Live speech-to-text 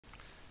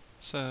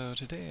So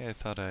today I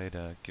thought I'd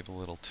give a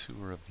little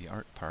tour of the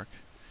art park,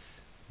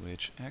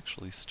 which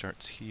actually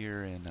starts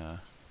here in the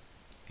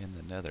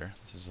Nether.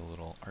 This is a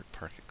little art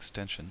park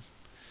extension,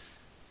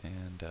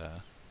 and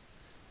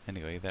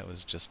anyway, that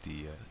was just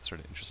the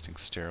sort of interesting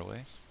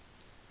stairway.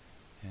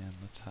 And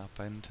let's hop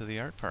into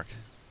the art park.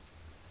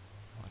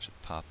 Watch it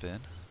pop in.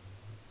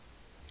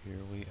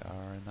 Here we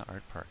are in the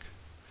art park.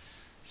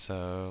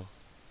 So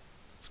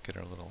let's get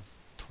our little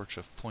torch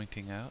of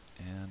pointing out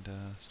and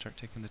start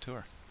taking the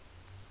tour.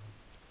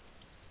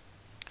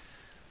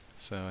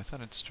 So I thought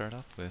I'd start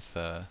off with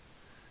the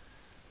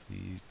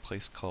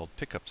place called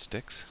Pickup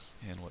Sticks,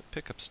 and what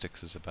Pickup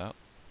Sticks is about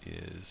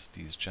is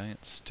these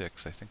giant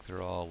sticks. I think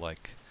they're all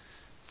like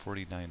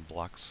 49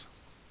 blocks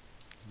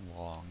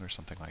long or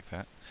something like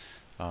that.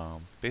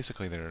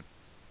 Basically they're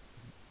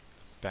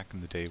back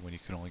in the day when you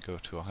could only go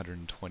to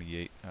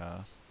 128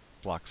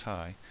 blocks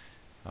high.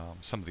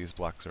 Some of these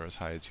blocks are as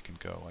high as you can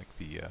go, like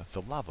the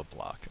lava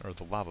block, or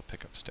the lava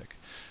pickup stick.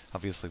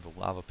 Obviously the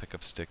lava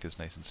pickup stick is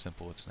nice and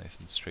simple, it's nice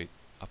and straight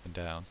up and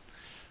down.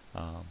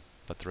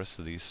 But the rest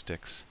of these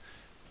sticks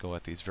go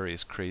at these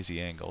various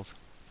crazy angles,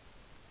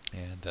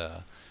 and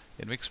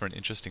it makes for an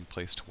interesting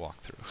place to walk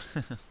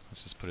through.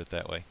 Let's just put it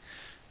that way.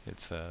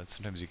 It's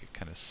sometimes you get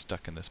kind of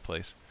stuck in this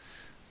place,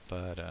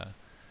 but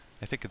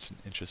I think it's an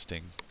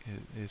interesting.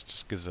 It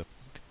just gives an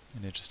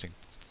interesting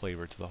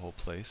flavor to the whole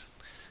place.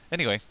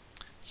 Anyway,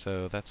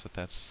 so that's what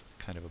that's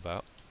kind of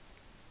about.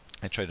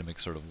 I tried to make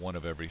sort of one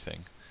of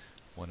everything,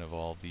 one of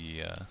all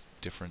the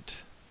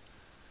different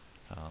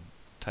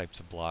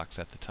types of blocks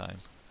at the time,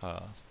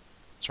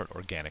 sort of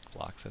organic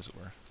blocks, as it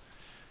were.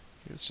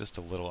 It was just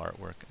a little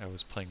artwork. I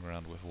was playing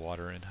around with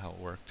water and how it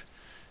worked,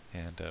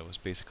 and was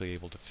basically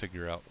able to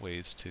figure out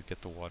ways to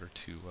get the water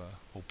to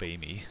obey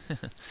me,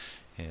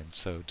 and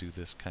so do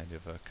this kind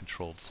of a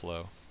controlled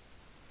flow.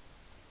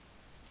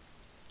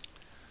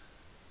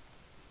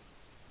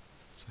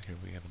 So here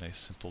we have a nice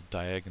simple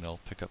diagonal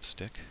pickup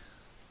stick,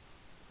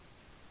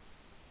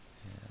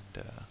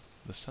 and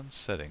the sun's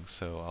setting,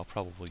 so I'll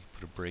probably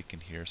put a break in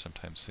here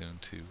sometime soon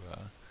to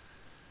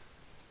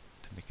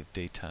make it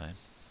daytime.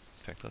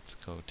 In fact, let's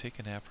go take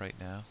a nap right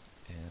now,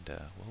 and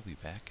we'll be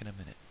back in a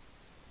minute.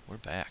 We're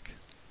back.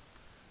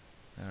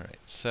 Alright,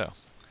 so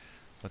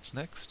what's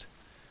next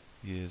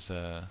is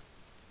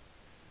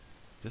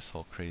this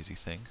whole crazy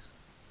thing.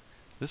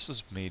 This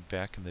was made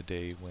back in the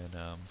day when,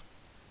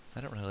 I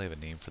don't really have a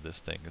name for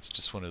this thing. It's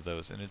just one of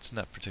those, and it's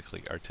not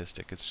particularly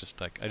artistic. It's just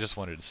like, I just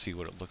wanted to see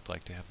what it looked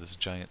like to have this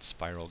giant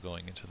spiral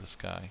going into the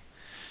sky.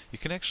 You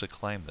can actually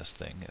climb this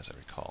thing, as I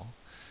recall.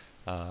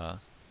 You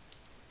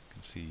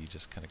can see you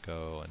just kind of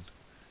go and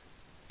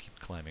keep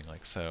climbing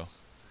like so.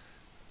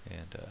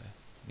 And,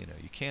 you know,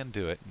 you can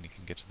do it, and you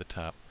can get to the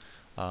top.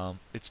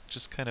 It's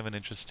just kind of an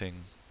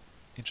interesting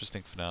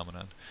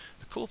phenomenon.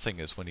 The cool thing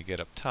is when you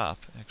get up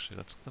top, actually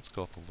let's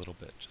go up a little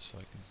bit just so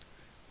I can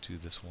do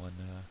this one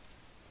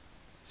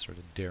sort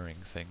of daring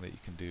thing that you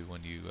can do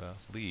when you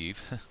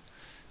leave,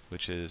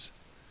 which is,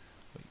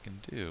 what you can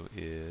do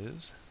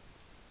is,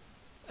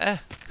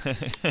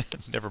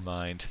 never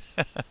mind.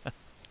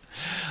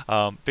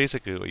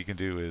 Basically what you can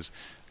do is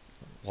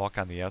walk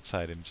on the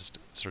outside and just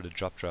sort of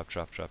drop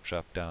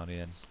down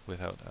in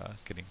without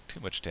getting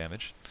too much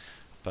damage.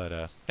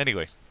 But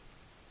anyway,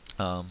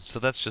 so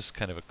that's just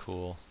kind of a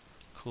cool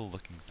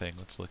looking thing.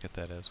 Let's look at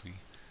that as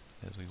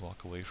we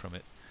walk away from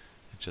it.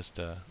 It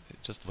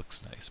just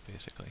looks nice,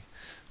 basically.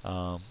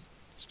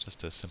 It's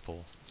just a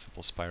simple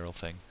spiral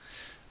thing.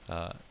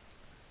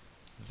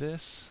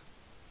 This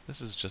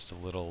is just a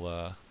little.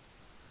 I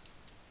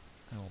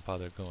won't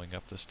bother going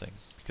up this thing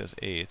because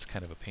A, it's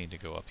kind of a pain to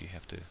go up. You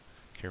have to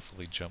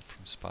carefully jump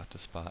from spot to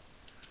spot,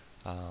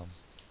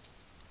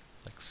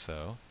 like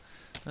so.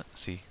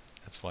 See,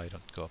 that's why I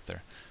don't go up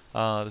there.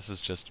 This is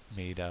just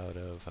made out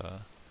of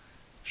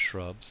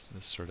shrubs.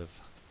 This sort of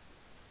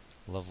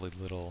lovely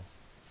little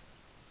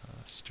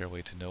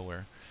stairway to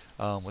nowhere.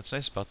 What's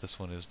nice about this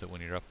one is that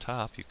when you're up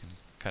top, you can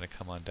kind of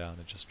come on down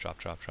and just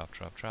drop.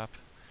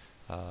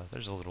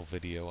 There's a little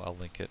video. I'll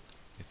link it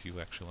if you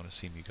actually want to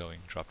see me going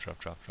drop.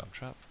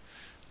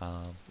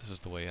 This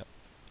is the way up.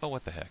 Oh,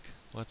 what the heck.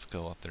 Let's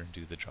go up there and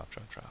do the drop.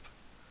 I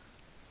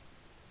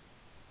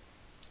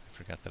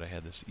forgot that I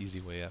had this easy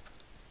way up.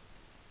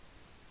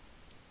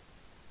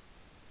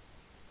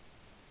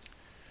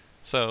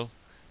 So,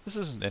 this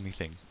isn't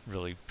anything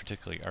really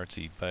particularly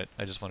artsy, but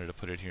I just wanted to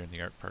put it here in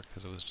the art park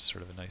because it was just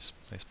sort of a nice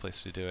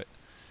place to do it.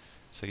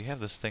 So you have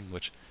this thing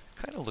which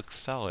kind of looks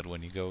solid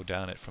when you go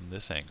down it from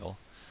this angle.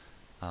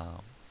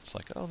 It's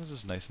like, oh, this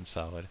is nice and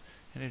solid,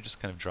 and you're just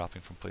kind of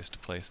dropping from place to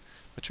place.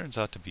 But it turns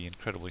out to be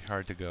incredibly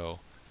hard to go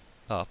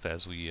up,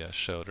 as we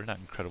showed, or not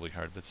incredibly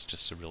hard, but it's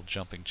just a real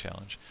jumping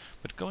challenge.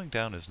 But going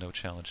down is no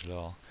challenge at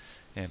all,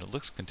 and it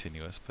looks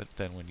continuous, but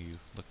then when you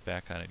look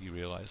back on it, you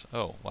realize,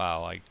 oh,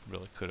 wow, I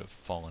really could have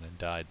fallen and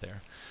died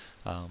there.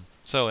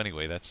 So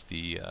anyway, that's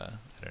the, I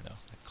don't know,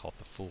 I call it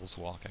the Fool's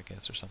Walk, I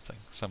guess, or something.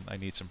 I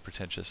need some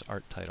pretentious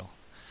art title.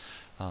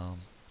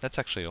 That's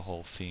actually a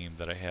whole theme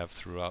that I have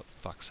throughout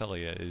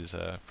Vokselia, is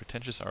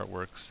pretentious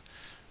artworks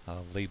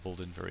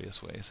labeled in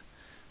various ways.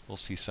 We'll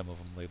see some of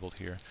them labeled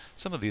here.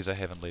 Some of these I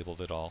haven't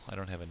labeled at all. I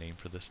don't have a name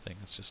for this thing.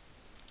 It's just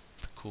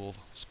a cool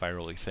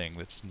spirally thing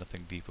that's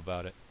nothing deep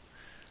about it.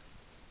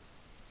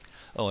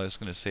 Oh, I was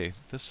going to say,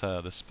 this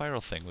the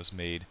spiral thing was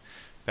made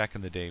back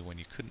in the day when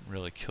you couldn't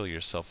really kill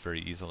yourself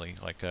very easily,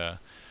 like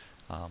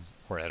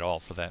or at all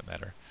for that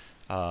matter.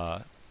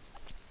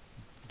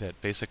 That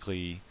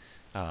basically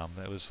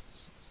that was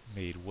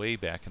made way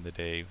back in the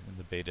day in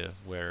the beta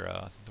where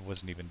there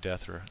wasn't even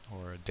death or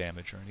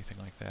damage or anything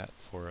like that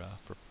for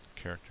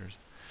characters.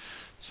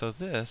 So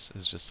this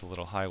is just a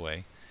little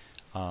highway.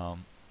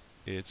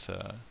 It's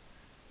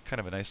kind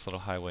of a nice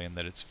little highway in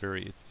that it's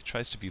it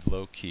tries to be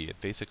low key.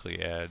 It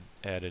basically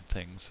added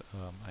things.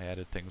 I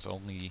added things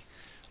only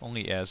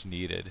as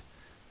needed,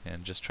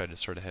 and just tried to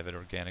sort of have it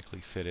organically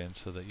fit in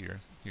so that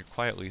you're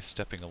quietly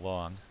stepping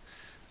along,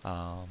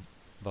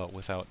 but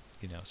without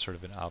sort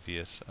of an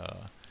obvious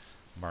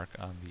mark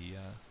on the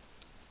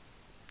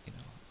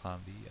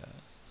on the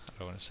how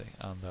do I want to say,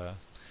 on the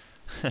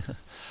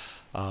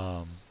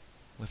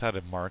without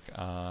a mark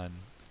on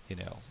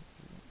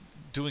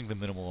doing the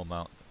minimal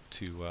amount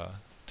to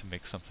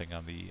make something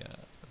on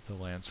the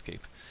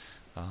landscape.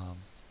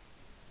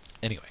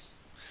 Anyway,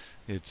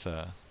 it's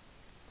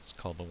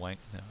called the wank.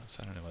 No,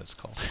 I don't know what it's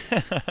called.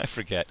 I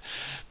forget.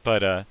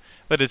 But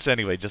it's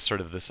anyway just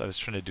sort of this. I was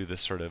trying to do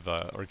this sort of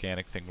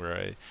organic thing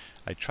where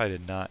I try to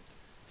not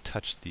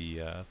touch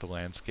the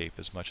landscape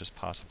as much as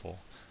possible,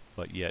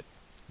 but yet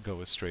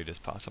go as straight as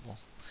possible.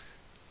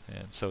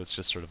 And so it's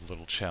just sort of a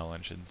little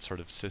challenge, and sort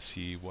of to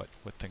see what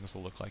things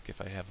will look like if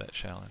I have that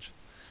challenge.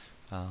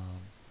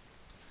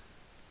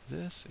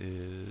 This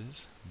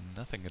is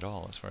nothing at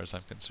all as far as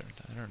I'm concerned.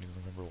 I don't even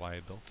remember why I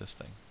built this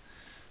thing.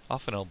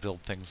 Often I'll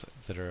build things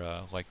that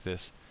are like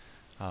this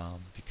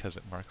because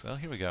it marks. Oh,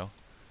 here we go.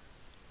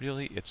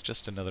 Really, it's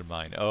just another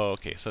mine. Oh,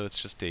 okay. So it's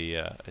just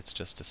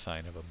a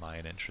sign of a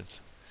mine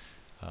entrance.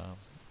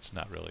 It's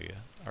not really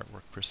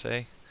artwork per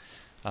se.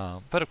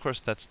 But of course,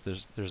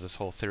 there's this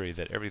whole theory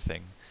that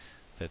everything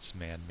that's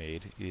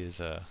man-made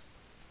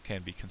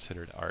can be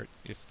considered art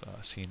if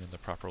seen in the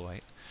proper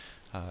light.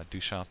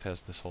 Duchamp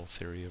has this whole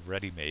theory of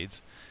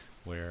ready-mades,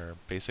 where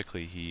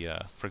basically he,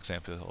 for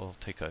example, he'll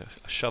take a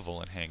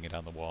shovel and hang it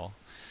on the wall,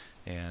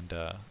 and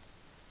they'll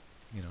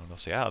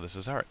say, "Ah, this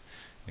is art."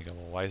 And you go,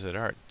 "Well, why is it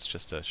art? It's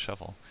just a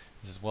shovel."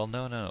 He says, "Well,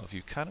 no. If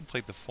you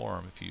contemplate the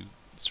form, if you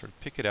sort of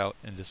pick it out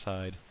and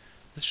decide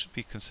this should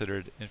be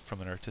considered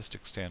from an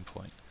artistic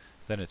standpoint,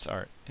 then it's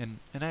art." And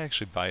I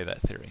actually buy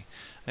that theory.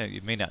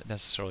 It may not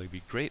necessarily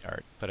be great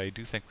art, but I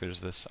do think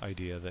there's this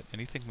idea that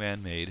anything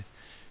man-made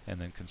and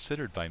then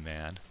considered by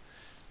man,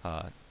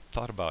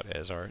 thought about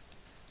as art,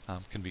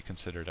 can be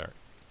considered art.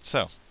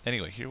 So,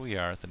 anyway, here we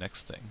are at the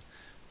next thing.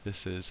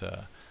 This is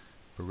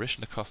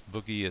Baryshnikov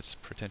Boogie. It's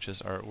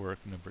pretentious artwork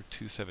number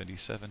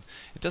 277.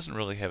 It doesn't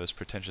really have as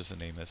pretentious a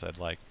name as I'd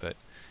like, but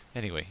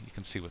anyway, you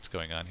can see what's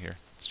going on here.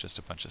 It's just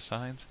a bunch of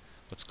signs.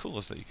 What's cool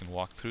is that you can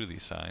walk through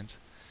these signs,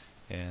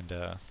 and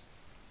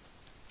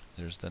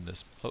there's then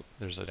this. Oh,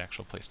 there's an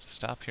actual place to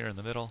stop here in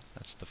the middle.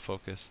 That's the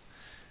focus,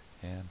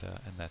 and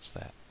that's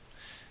that.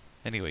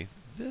 Anyway,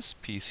 this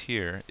piece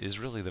here is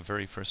really the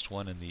very first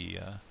one in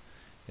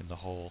the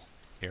whole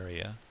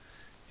area,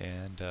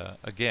 and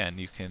again,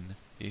 you can,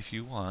 if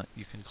you want,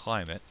 you can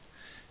climb it,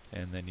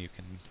 and then you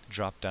can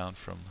drop down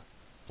from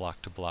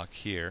block to block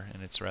here,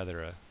 and it's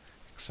rather a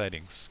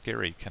exciting,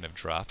 scary kind of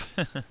drop.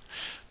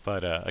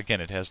 But again,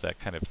 it has that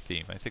kind of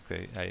theme. I think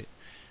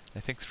I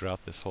think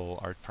throughout this whole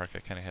art park, I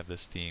kind of have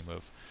this theme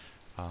of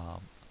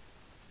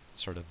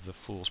sort of the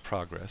Fool's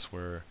Progress,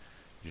 where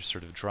you're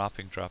sort of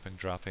dropping,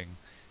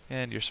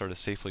 and you're sort of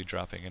safely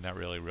dropping and not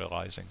really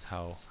realizing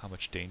how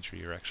much danger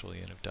you're actually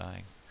in of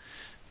dying.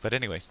 But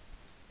anyway,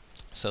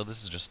 so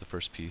this is just the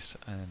first piece,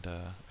 and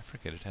I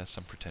forget, it has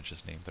some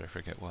pretentious name, but I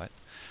forget what.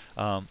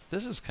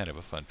 This is kind of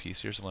a fun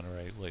piece. Here's one where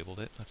I labeled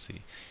it. Let's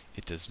see.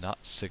 It does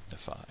not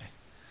signify.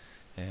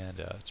 And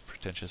it's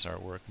pretentious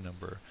artwork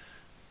number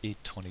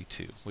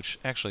 822, which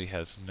actually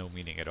has no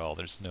meaning at all.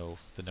 The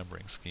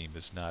numbering scheme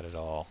is not at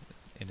all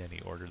in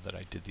any order that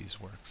I did these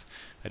works.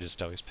 I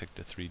just always picked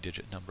a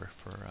 3-digit number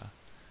for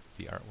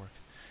the artwork.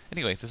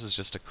 Anyway, this is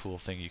just a cool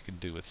thing you can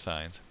do with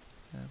signs.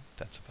 And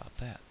that's about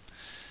that.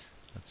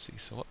 Let's see,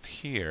 so up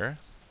here,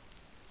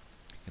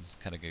 you can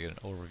kind of get an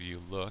overview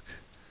look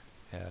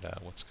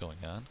at what's going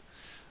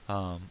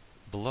on.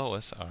 Below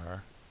us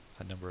are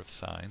a number of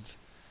signs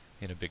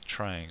in a big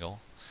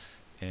triangle,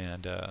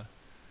 and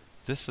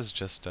this is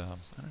just, I don't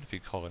know if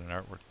you'd call it an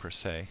artwork per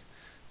se,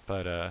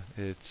 but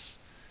it's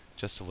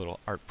just a little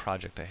art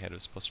project I had. It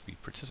was supposed to be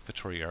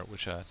participatory art,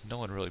 which no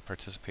one really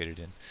participated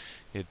in.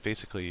 It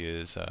basically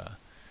is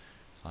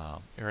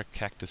Eric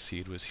Cactus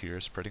Seed was here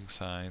spreading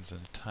signs in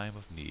a time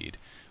of need.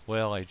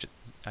 Well,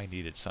 I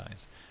needed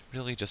signs.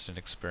 Really just an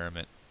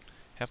experiment.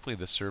 Happily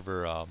the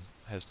server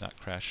has not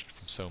crashed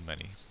from so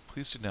many.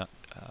 Please do not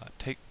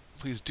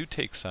please do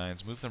take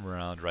signs, move them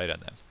around, write on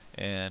them.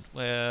 And,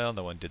 well,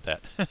 no one did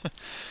that.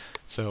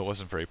 So it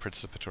wasn't very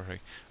participatory.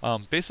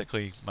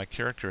 Basically, my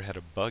character had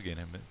a bug in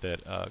him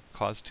that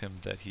caused him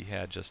that he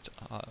had just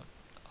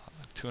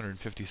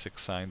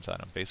 256 signs on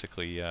him.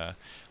 Basically,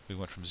 we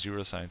went from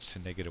 0 signs to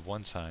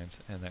 -1 signs,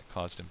 and that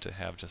caused him to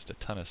have just a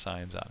ton of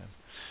signs on him.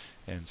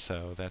 And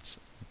so this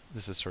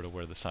is sort of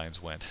where the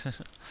signs went.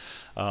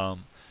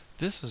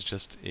 This was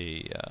just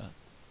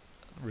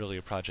really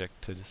a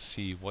project to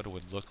see what it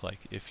would look like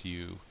if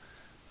you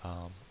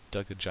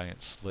dug a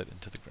giant slit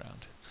into the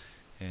ground.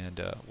 And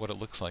what it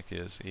looks like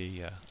is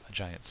a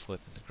giant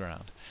slit in the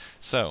ground.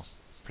 So,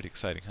 pretty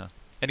exciting, huh?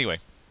 Anyway,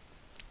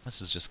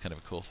 this is just kind of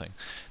a cool thing.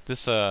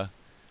 This,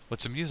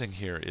 what's amusing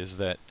here is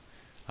that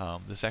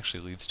this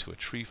actually leads to a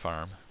tree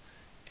farm.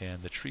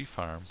 And the tree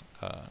farm,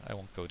 I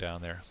won't go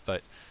down there,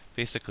 but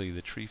basically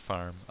the tree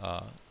farm,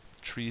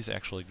 trees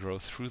actually grow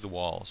through the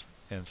walls.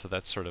 And so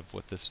that's sort of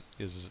what this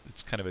is.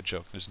 It's kind of a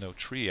joke. There's no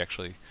tree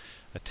actually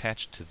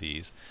attached to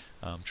these.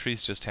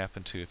 Trees just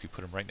happen to, if you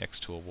put them right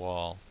next to a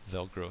wall,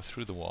 they'll grow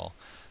through the wall.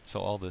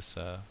 So all this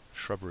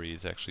shrubbery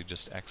is actually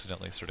just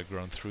accidentally sort of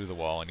grown through the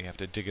wall, and you have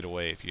to dig it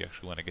away if you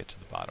actually want to get to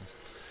the bottom.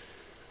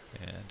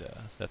 And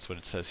that's what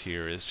it says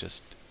here, is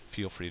just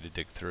feel free to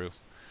dig through.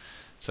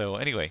 So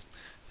anyway,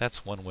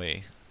 that's one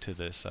way to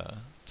this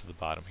to the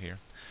bottom here.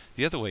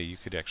 The other way you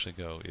could actually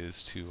go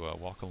is to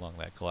walk along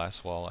that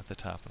glass wall at the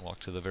top and walk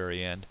to the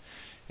very end.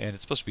 And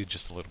it's supposed to be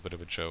just a little bit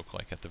of a joke.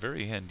 Like at the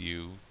very end,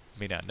 you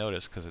may not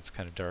notice, because it's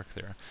kind of dark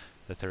there,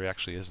 that there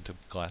actually isn't a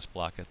glass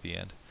block at the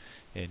end.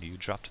 And you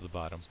drop to the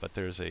bottom, but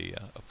there's a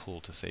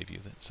pool to save you,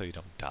 so you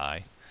don't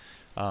die.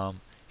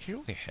 Here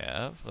we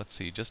have, let's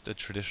see, just a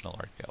traditional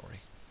art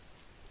gallery.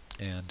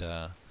 And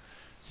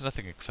there's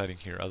nothing exciting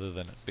here other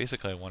than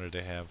basically I wanted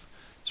to have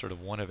sort of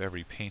one of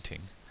every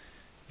painting.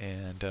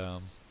 And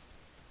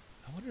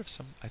I wonder if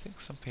I think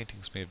some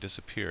paintings may have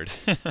disappeared.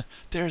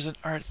 There's an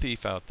art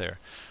thief out there.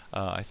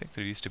 I think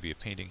there used to be a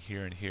painting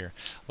here and here.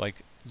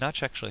 Like,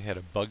 Notch actually had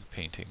a bug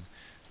painting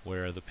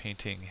where the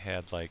painting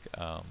had like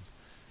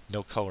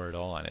no color at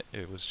all on it.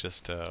 It was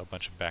just a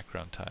bunch of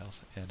background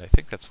tiles. And I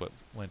think that's what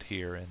went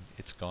here, and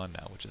it's gone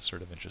now, which is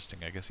sort of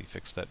interesting. I guess he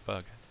fixed that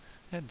bug.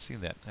 I hadn't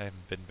seen that. I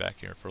haven't been back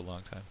here for a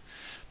long time.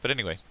 But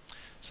anyway,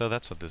 so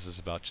that's what this is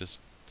about.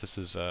 Just this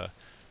is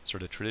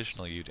sort of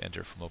traditional. You'd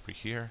enter from over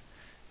here,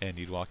 and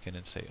you'd walk in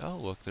and say, oh,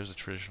 look, there's a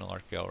traditional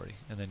art gallery.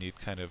 And then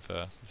you'd kind of,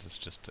 this is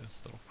just a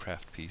little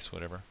craft piece,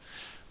 whatever.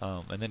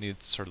 And then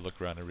you'd sort of look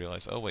around and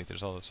realize, oh, wait,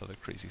 there's all this other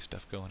crazy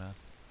stuff going on.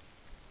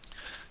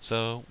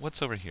 So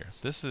what's over here?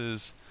 This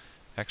is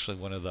actually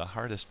one of the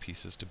hardest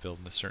pieces to build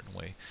in a certain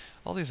way.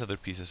 All these other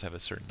pieces have a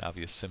certain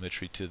obvious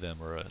symmetry to them,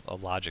 or a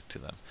logic to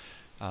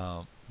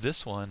them.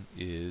 This one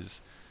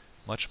is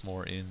much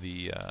more in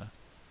the,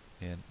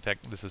 in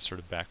fact, this is sort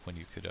of back when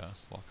you could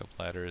walk up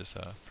ladders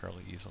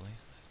fairly easily.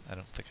 I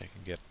don't think I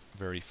can get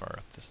very far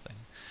up this thing.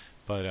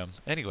 But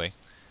anyway,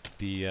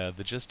 the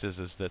gist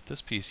is that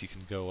this piece you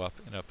can go up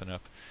and up and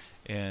up,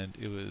 and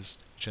it was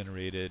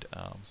generated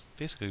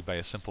basically by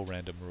a simple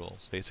random rule.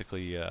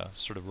 Basically,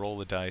 sort of roll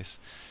the dice,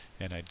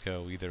 and I'd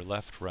go either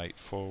left, right,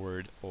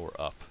 forward, or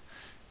up.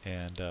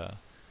 And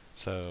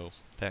so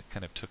that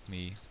kind of took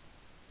me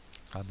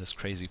on this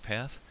crazy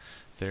path.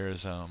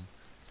 There's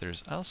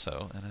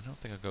also, and I don't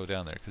think I'll go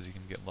down there because you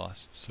can get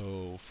lost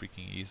so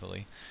freaking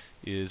easily,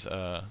 is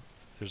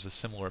there's a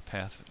similar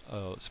path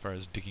as far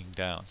as digging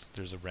down.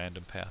 There's a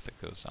random path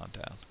that goes on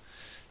down.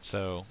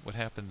 So what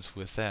happens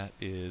with that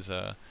is,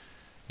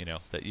 you know,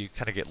 that you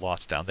kind of get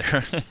lost down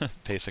there,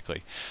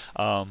 basically.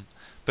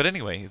 But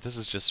anyway, this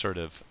is just sort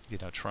of, you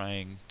know,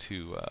 trying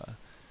to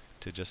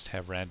just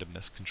have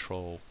randomness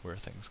control where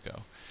things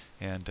go.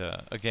 And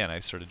again, I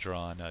sort of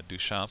draw on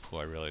Duchamp, who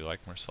I really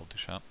like, Marcel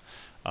Duchamp,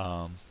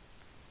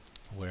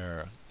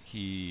 where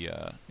he,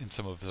 in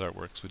some of his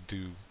artworks, would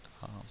do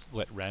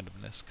let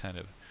randomness kind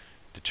of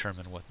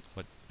determine what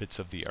bits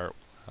of the art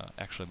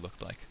actually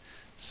looked like.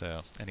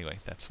 So anyway,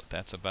 that's what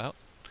that's about.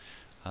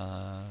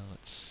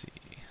 Let's see.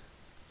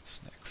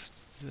 What's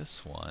next?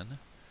 This one.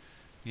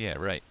 Yeah,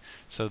 right.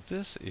 So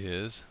this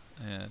is,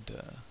 and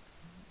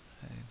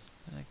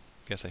I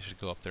guess I should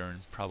go up there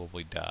and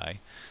probably die.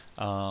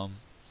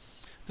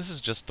 This is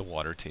just the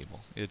water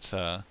table. It's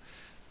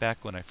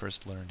back when I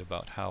first learned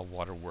about how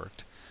water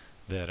worked,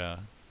 that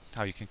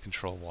how you can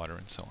control water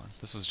and so on.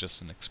 This was just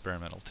an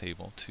experimental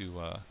table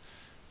to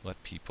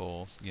let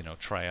people, you know,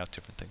 try out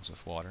different things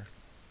with water.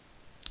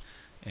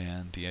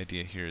 And the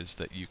idea here is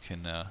that you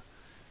can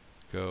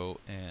go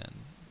and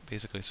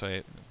basically,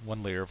 so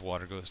one layer of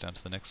water goes down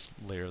to the next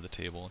layer of the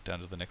table, down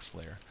to the next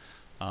layer,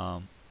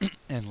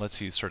 and lets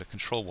you sort of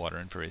control water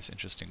in various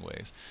interesting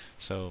ways.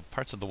 So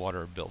parts of the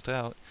water are built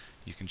out.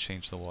 You can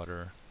change the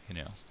water, you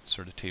know,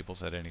 sort of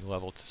tables at any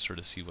level to sort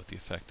of see what the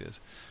effect is.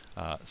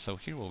 So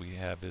here what we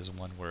have is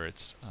one where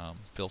it's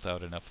built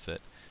out enough that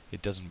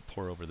it doesn't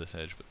pour over this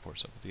edge, but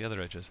pours over the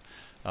other edges.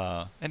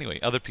 Anyway,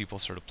 other people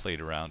sort of played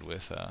around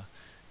with,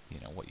 you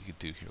know, what you could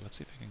do here. Let's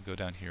see if I can go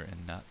down here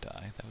and not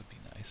die. That would be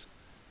nice.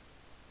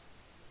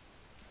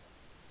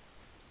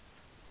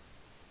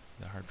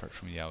 The hard part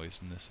from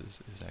Yowies, and this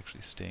is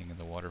actually staying in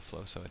the water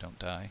flow so I don't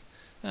die.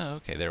 Oh,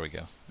 okay, there we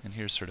go. And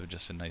here's sort of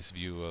just a nice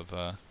view of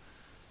the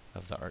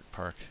art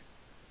park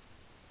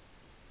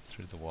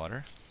through the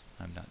water.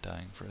 I'm not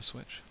dying for a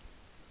switch.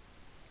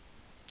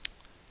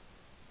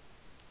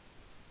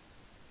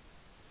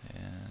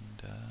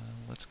 And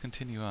let's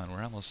continue on.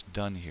 We're almost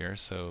done here,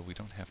 so we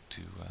don't have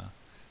to,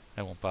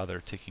 I won't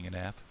bother taking a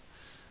nap.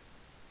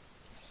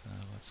 So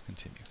let's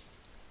continue.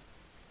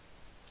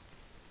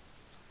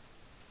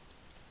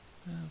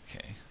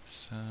 Okay,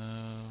 so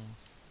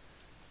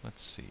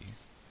let's see.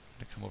 I'm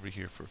going to come over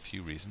here for a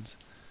few reasons.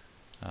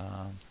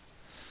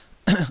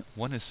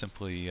 One is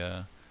simply,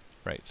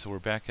 right, so we're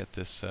back at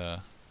this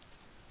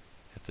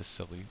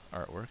silly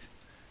artwork,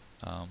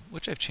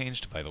 which I've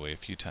changed, by the way, a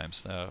few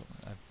times.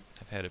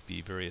 I've had it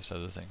be various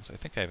other things. I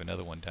think I have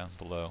another one down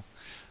below.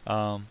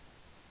 Let's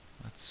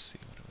see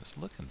what I was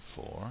looking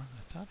for.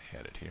 I thought I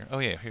had it here. Oh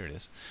yeah, here it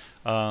is.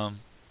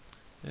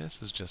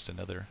 This is just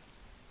another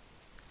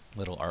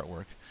little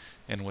artwork.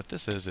 And what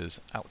this is,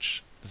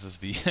 ouch, this is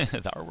the,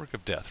 the artwork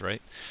of death,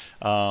 right?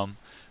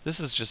 This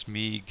is just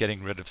me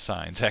getting rid of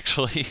signs,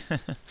 actually.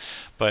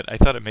 But I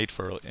thought it made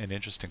for an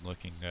interesting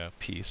looking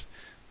piece,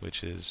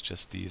 which is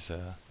just these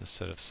this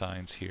set of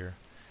signs here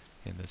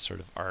in this sort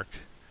of arc.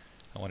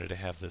 I wanted to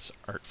have this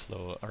art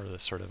flow, or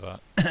this sort of a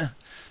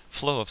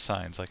flow of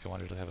signs, like I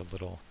wanted to have a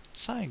little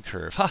sine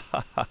curve. Ha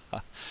ha ha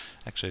ha.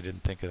 Actually, I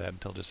didn't think of that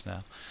until just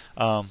now.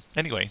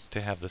 Anyway,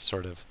 to have this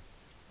sort of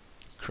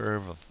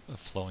curve of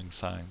flowing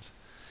signs.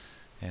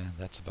 And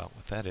that's about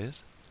what that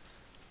is.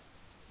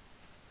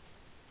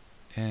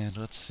 And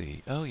let's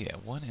see. Oh yeah,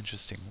 one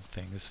interesting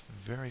thing is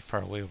very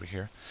far away over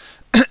here.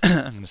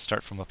 I'm going to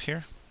start from up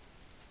here.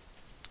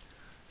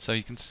 So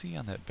you can see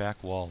on that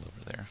back wall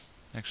over there.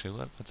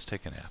 Actually, let's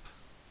take a nap.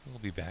 We'll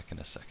be back in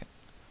a second.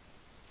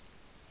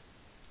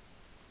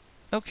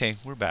 Okay,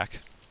 we're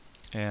back.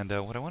 And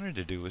what I wanted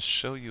to do was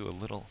show you a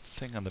little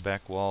thing on the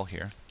back wall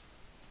here.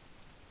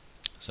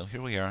 So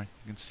here we are.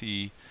 You can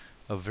see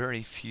a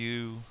very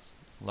few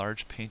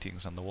large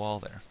paintings on the wall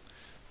there.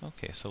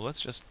 Okay, so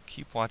let's just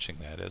keep watching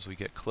that as we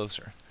get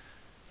closer.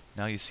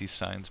 Now you see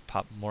signs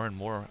pop, more and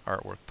more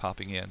artwork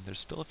popping in. There's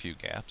still a few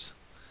gaps.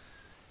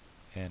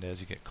 And as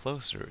you get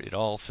closer, it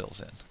all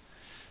fills in.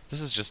 This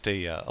is just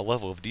a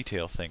level of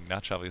detail thing.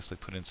 Notch obviously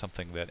put in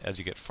something that as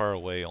you get far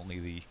away, only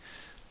the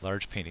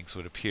large paintings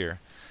would appear.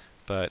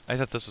 But I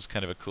thought this was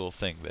kind of a cool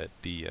thing, that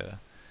the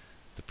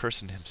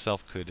person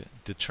himself could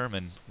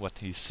determine what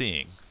he's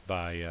seeing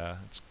by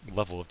its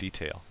level of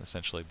detail.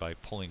 Essentially, by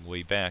pulling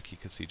way back, he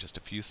could see just a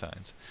few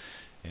signs,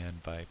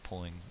 and by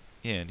pulling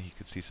in, he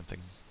could see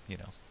something, you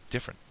know,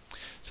 different.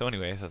 So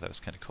anyway, I thought that was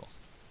kind of cool.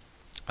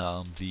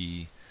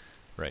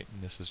 Right,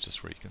 and this is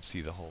just where you can see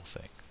the whole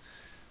thing.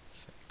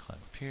 So you climb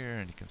up here,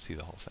 and you can see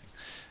the whole thing.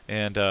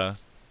 And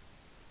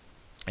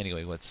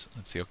anyway, let's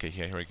see. Okay,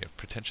 here we go.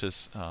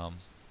 Pretentious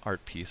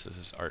art piece. This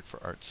is art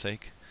for art's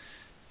sake.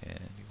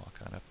 And you walk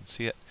on up and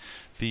see it.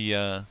 The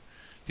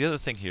other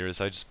thing here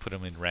is I just put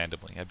them in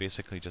randomly. I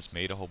basically just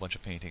made a whole bunch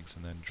of paintings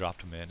and then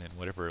dropped them in, and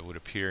whatever it would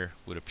appear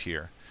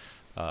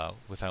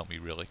without me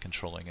really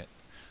controlling it.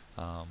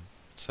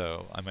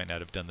 So I might not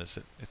have done this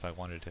if I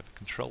wanted to have a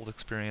controlled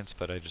experience,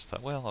 but I just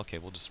thought, well, okay,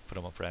 we'll just put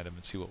them up random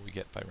and see what we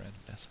get by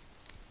randomness.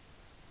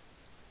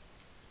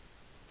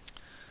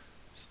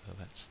 So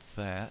that's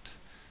that.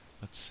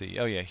 Let's see.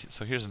 Oh yeah,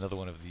 so here's another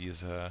one of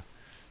these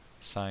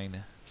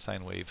sine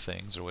wave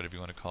things, or whatever you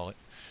want to call it.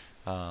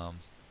 So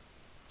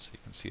you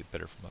can see it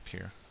better from up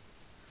here.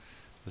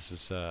 This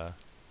is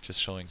just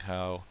showing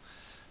how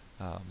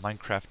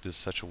Minecraft is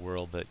such a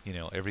world that, you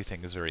know,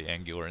 everything is very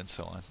angular and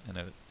so on.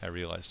 And I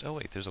realized, oh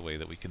wait, there's a way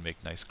that we can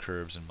make nice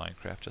curves in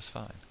Minecraft just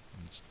fine.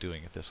 And it's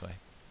doing it this way.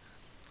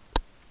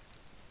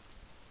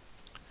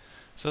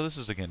 So this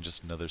is again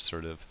just another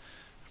sort of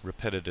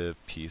repetitive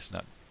piece,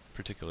 not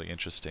particularly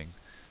interesting.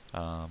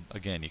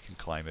 Again, you can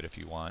climb it if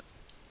you want.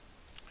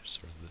 There's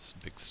sort of this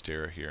big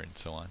stair here and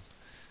so on.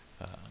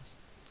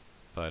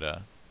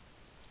 But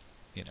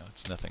you know,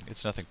 it's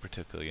nothing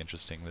particularly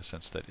interesting in the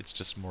sense that it's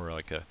just more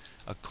like a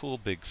cool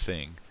big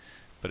thing,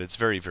 but it's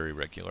very, very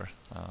regular.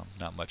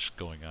 Not much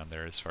going on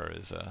there as far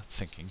as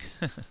thinking.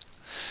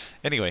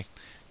 Anyway,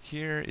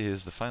 here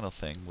is the final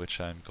thing, which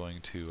I'm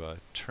going to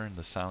turn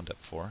the sound up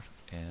for,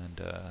 and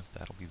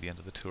that'll be the end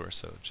of the tour,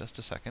 so just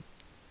a second.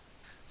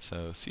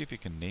 So see if you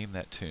can name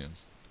that tune.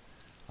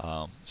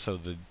 So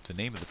the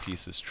name of the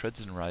piece is Treads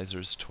and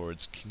Risers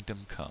Towards Kingdom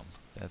Come.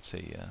 That's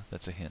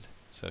a hint.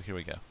 So here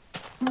we go.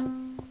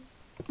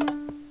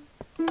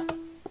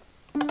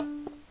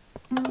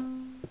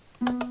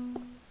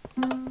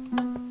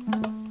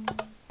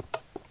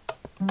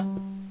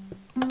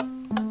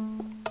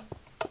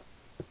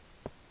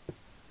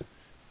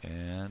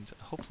 And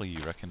hopefully you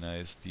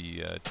recognize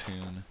the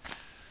tune.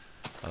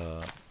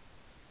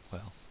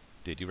 Well,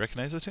 did you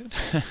recognize the tune?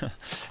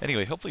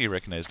 Anyway, hopefully you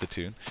recognize the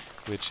tune,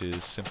 which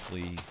is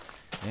simply,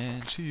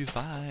 and she's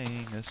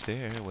buying a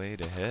stairway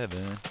to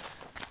heaven.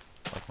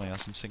 Like my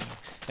awesome singing.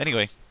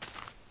 Anyway,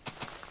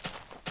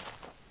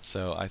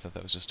 so I thought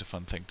that was just a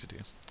fun thing to do.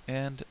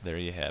 And there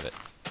you have it.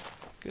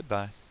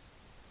 Goodbye.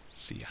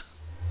 See ya.